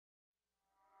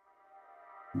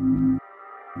Yes!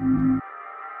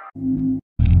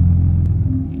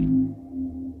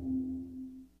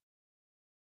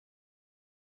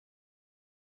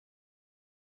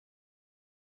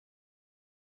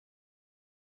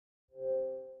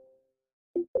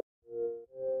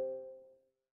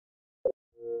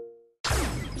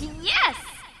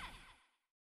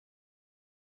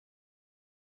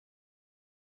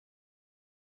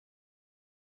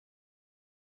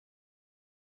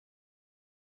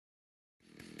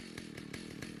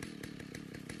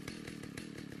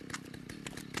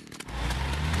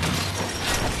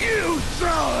 You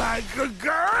sound like a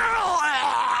girl!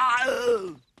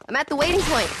 I'm at the waiting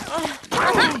point.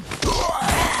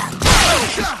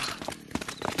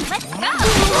 Let's go!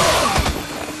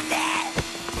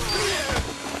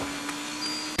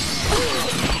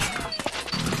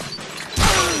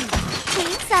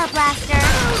 Chainsaw Blaster!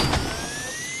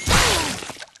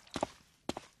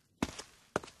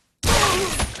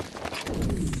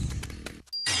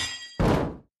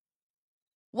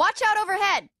 Watch out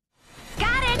overhead!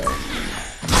 Got it!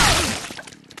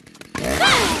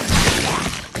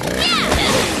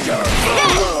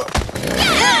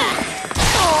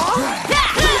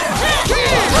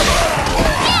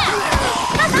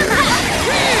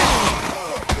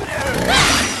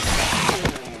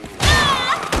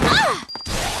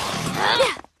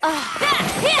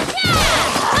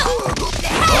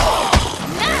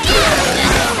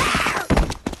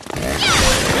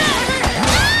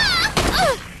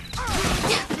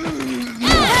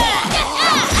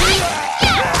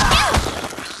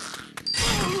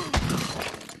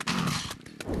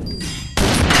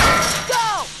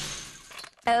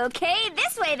 Okay,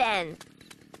 this way then.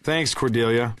 Thanks,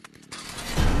 Cordelia.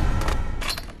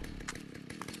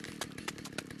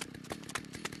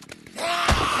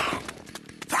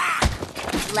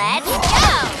 Let's go!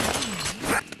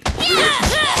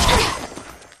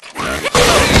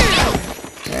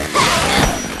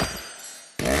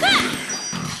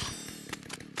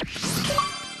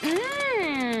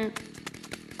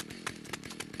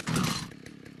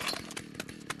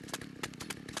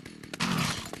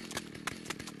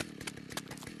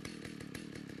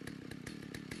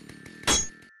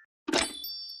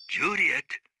 Juliet?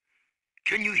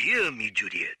 Can you hear me,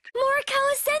 Juliet?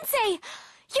 Morikawa-sensei!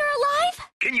 You're alive?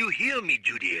 Can you hear me,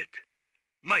 Juliet?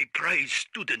 My prize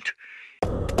student.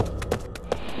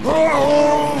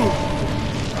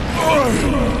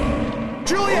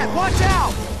 Juliet, watch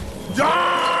out!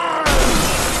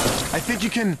 I think you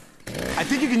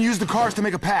can use the cars to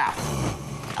make a path.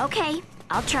 Okay,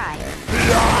 I'll try.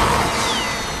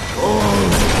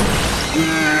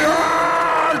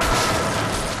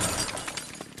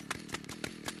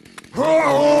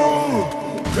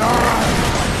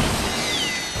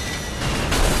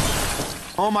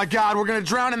 Oh my God, we're gonna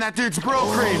drown in that dude's bro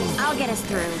cream. I'll get us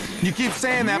through. You keep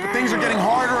saying that, but things are getting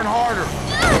harder and harder.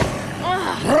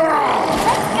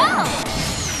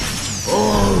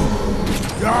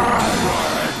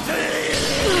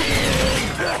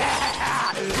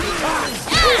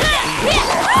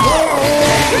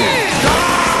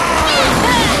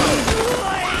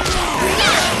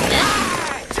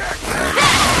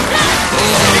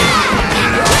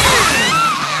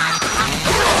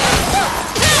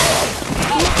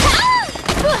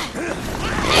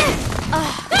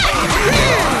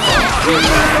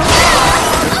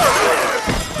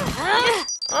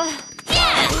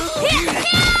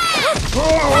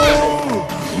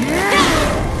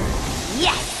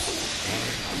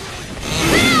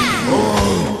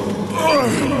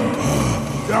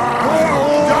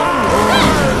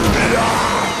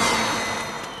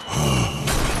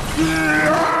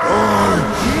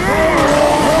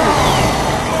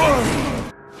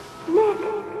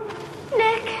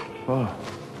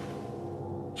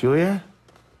 Julia?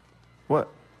 What?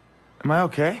 Am I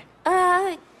okay?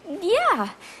 Yeah.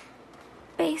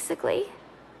 Basically.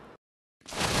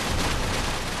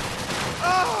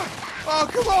 Oh,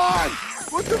 come on!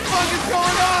 What the fuck is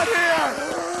going on here?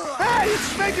 Hey,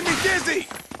 it's making me dizzy!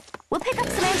 We'll pick up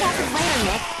some antacids later,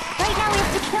 Nick. Right now we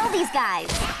have to kill these guys.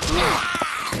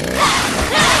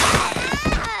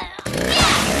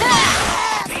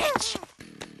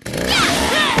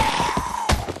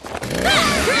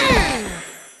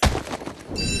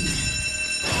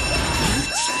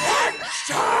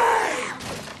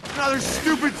 Another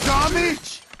stupid zombie?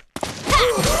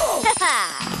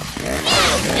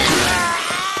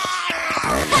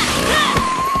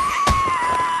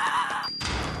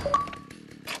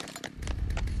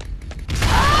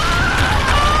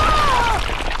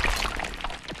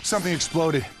 Something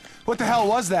exploded. What the hell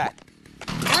was that?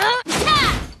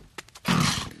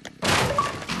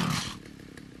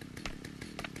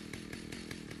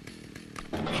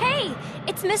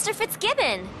 It's Mr.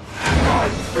 Fitzgibbon.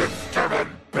 I'm Fitzgibbon,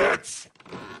 bitch!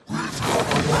 We've got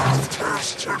a last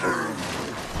test to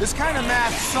do. This kind of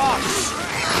math sucks.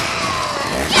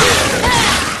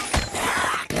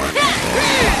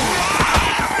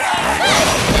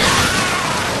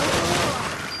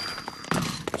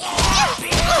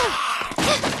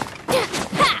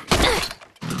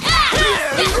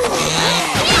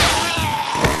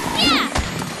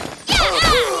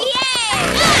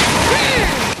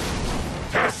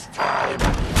 Test time!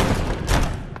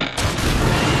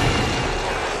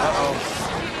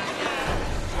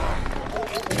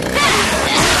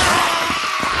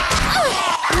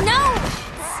 No!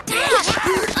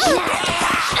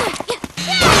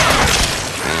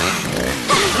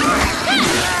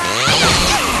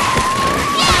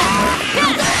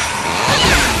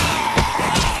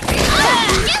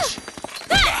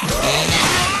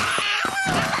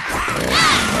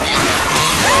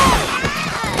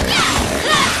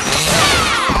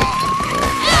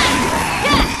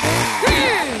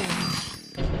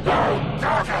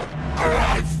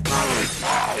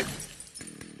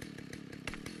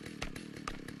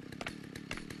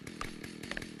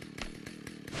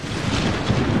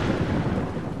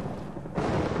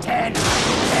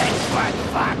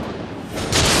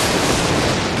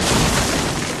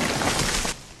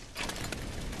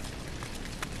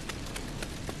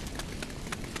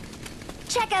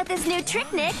 Check out this new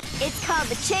trick, Nick. It's called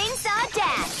the Chainsaw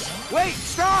Dash. Wait,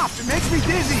 stop! It makes me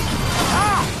dizzy.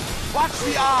 Ah! Watch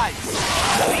the eyes.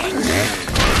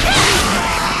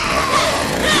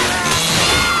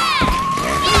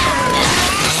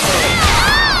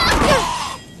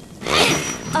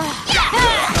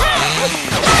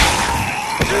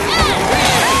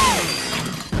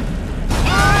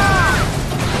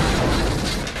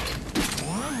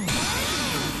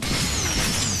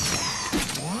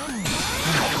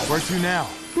 Where to now?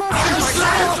 Mostly, I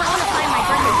want to find my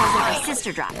birthday present my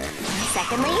sister dropped.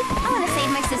 Secondly, I want to save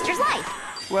my sister's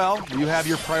life. Well, you have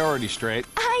your priorities straight.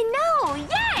 I know!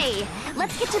 Yay!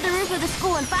 Let's get to the roof of the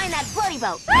school and find that floaty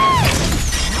boat.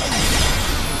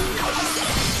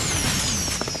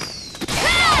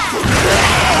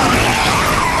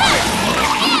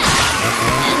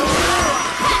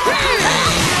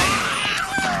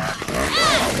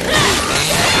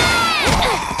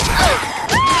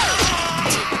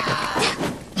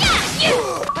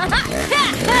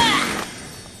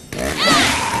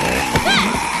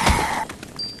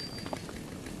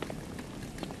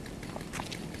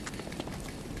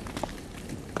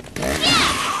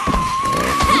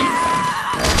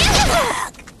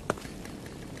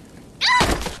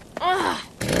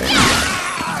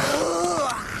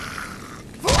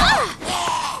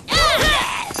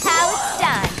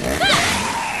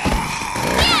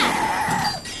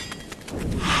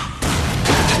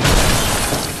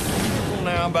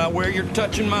 About where you're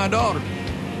touching my daughter.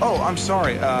 Oh, I'm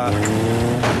sorry.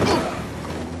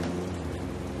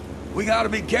 We gotta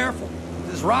be careful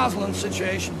with this Rosalind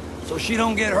situation so she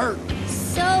don't get hurt.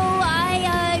 So,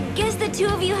 I guess the two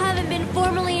of you haven't been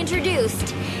formally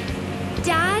introduced.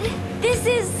 Dad, this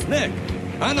is... Nick,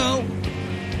 I know.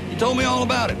 You told me all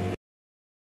about it.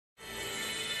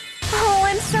 Oh,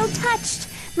 I'm so touched.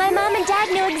 My mom and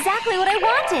dad knew exactly what I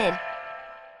wanted.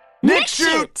 Nick,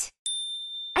 shoot!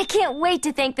 I can't wait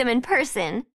to thank them in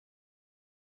person.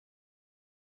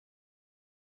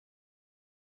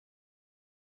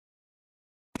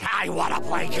 I want to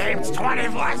play games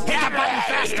 24. Hit the button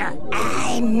faster!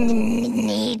 I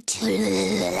need to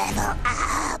level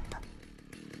up.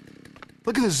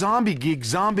 Look at the zombie geek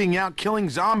zombieing out killing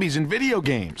zombies in video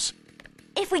games.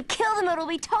 If we kill them, it'll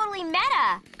be totally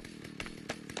meta.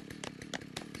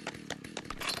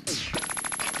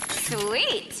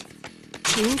 Sweet.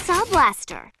 Chainsaw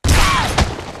Blaster.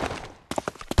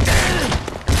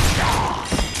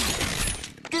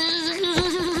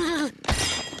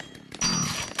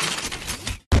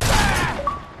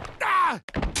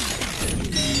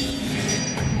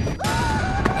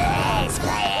 Let's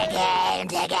play a game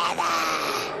together!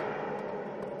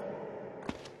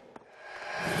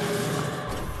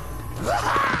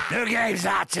 New game's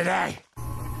out today.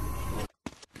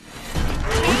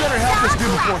 We better help this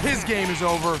dude before his game is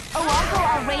over. Oh, I'll go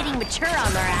all rating mature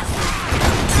on their asses.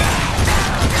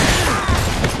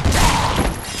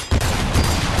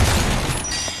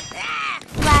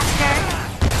 Blaster.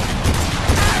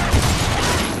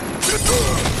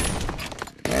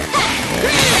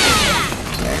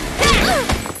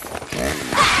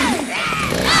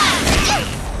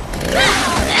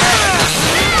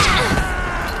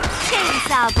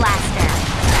 Chainsaw Blaster.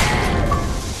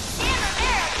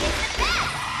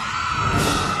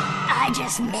 I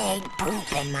just made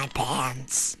poop in my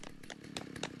pants.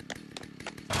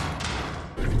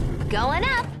 Going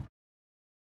up.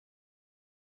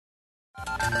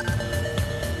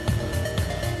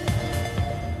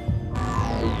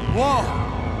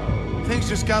 Whoa! Things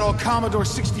just got all Commodore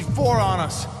 64 on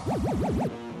us.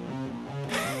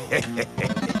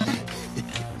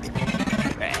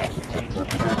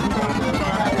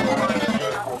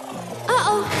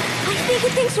 Uh-oh, I think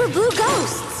it thinks we're blue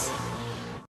ghosts.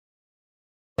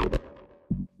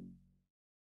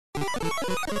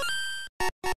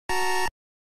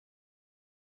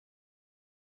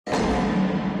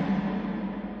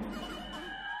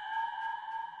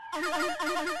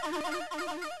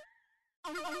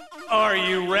 Are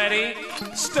you ready?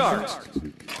 Start.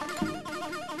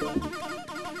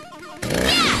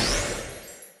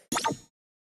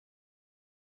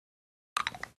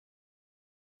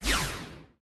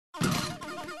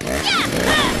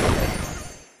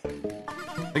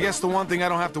 I guess the one thing I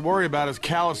don't have to worry about is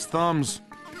calloused thumbs.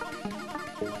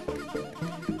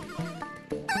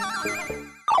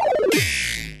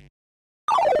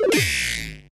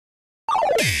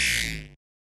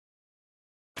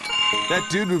 That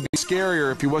dude would be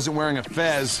scarier if he wasn't wearing a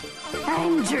fez.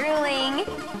 I'm drooling.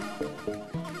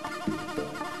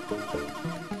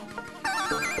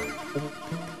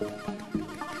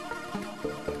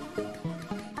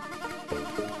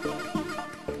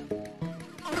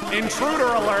 Intruder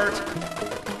alert!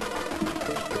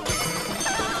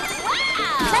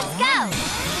 Wow! Let's go!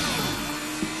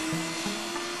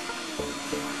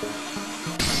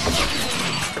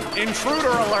 Intruder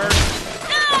alert!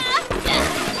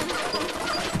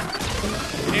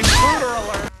 Intruder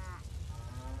alert!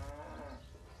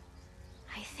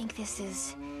 I think this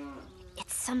is...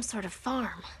 it's some sort of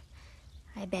farm.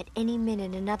 I bet any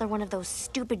minute another one of those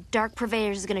stupid dark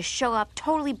purveyors is gonna show up,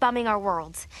 totally bumming our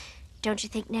worlds. Don't you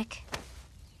think, Nick?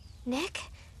 Nick?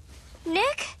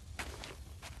 Nick?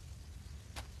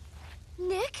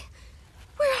 Nick?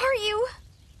 Where are you?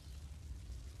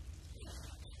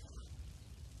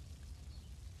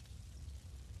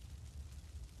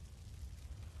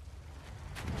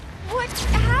 What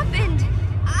happened?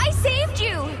 I saved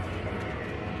you!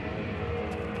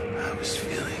 I was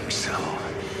feeling so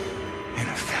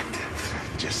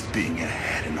ineffective, just being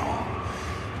ahead and all.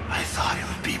 I thought it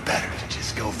would be better to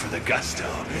just go for the gusto.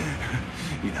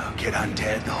 You know, get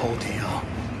undead, the whole deal.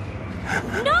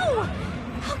 No!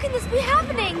 How can this be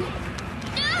happening?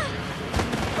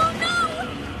 Oh no!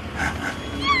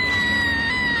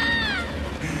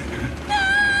 No!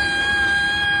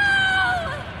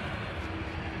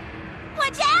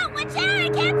 Watch out! Watch out! I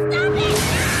can't stop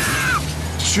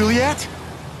it! Juliet?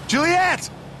 Juliet!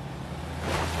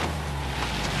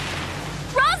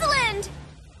 Rosalind!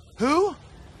 Who?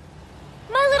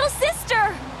 My little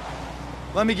sister!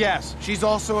 Let me guess. She's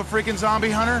also a freaking zombie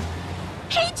hunter?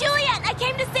 Hey, Juliet! I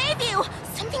came to save you!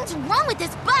 Something's wrong with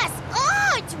this bus!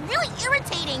 Oh, it's really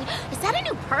irritating! Is that a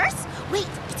new purse? Wait,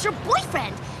 it's your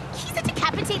boyfriend! He's a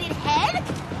decapitated head?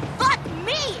 Fuck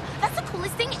me! That's the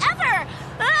coolest thing ever!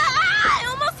 Ah, I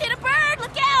almost hit a bird!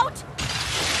 Look out!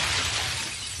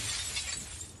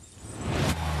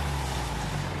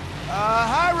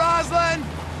 Hi, Rosalind!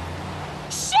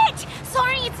 Shit!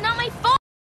 Sorry, it's not my fault!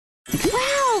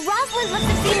 Wow, Rosalind must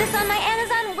have seen this on my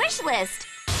Amazon wish list!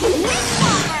 Wish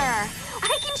bomber!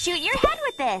 I can shoot your head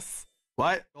with this!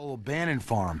 What? Old abandoned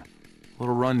farm. A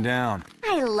little run down.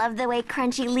 I love the way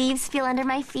crunchy leaves feel under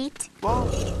my feet. Well,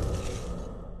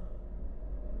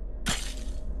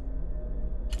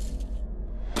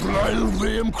 Plant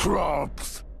them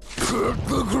crops. Cut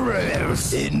the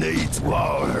grass. It needs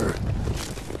water.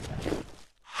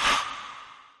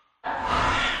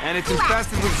 and it's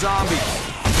infested with zombies.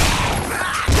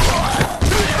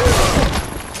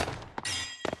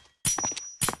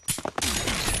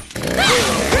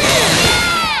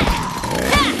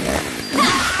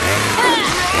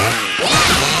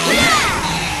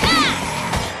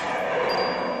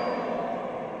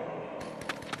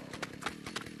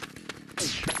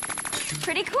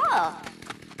 Pretty cool.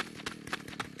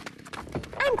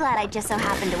 I'm glad I just so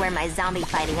happened to wear my zombie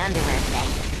fighting underwear today.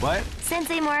 What?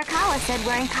 Sensei Morikawa said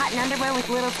wearing cotton underwear with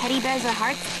little teddy bears or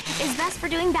hearts is best for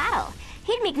doing battle.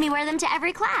 He'd make me wear them to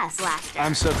every class. Blaster.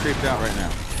 I'm so creeped out right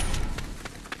now.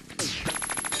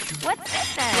 What's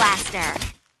this then? Blaster.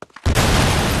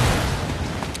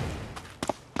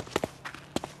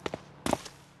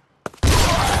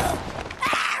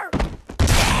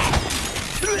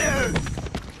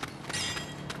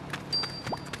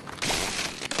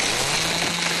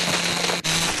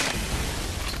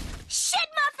 Shit,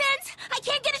 Muffins! I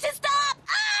can't get it to stop!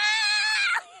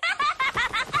 Ah!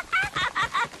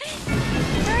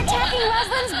 They're attacking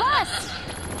Rosalind's bus!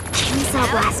 Chainsaw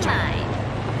Blaster.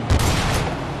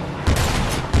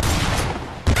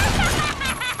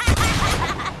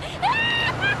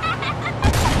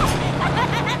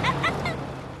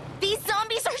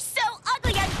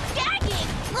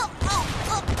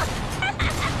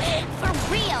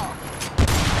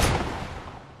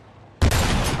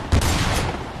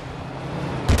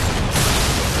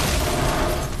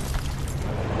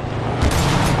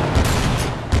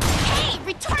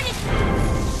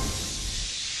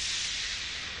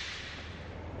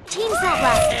 teams that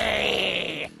left.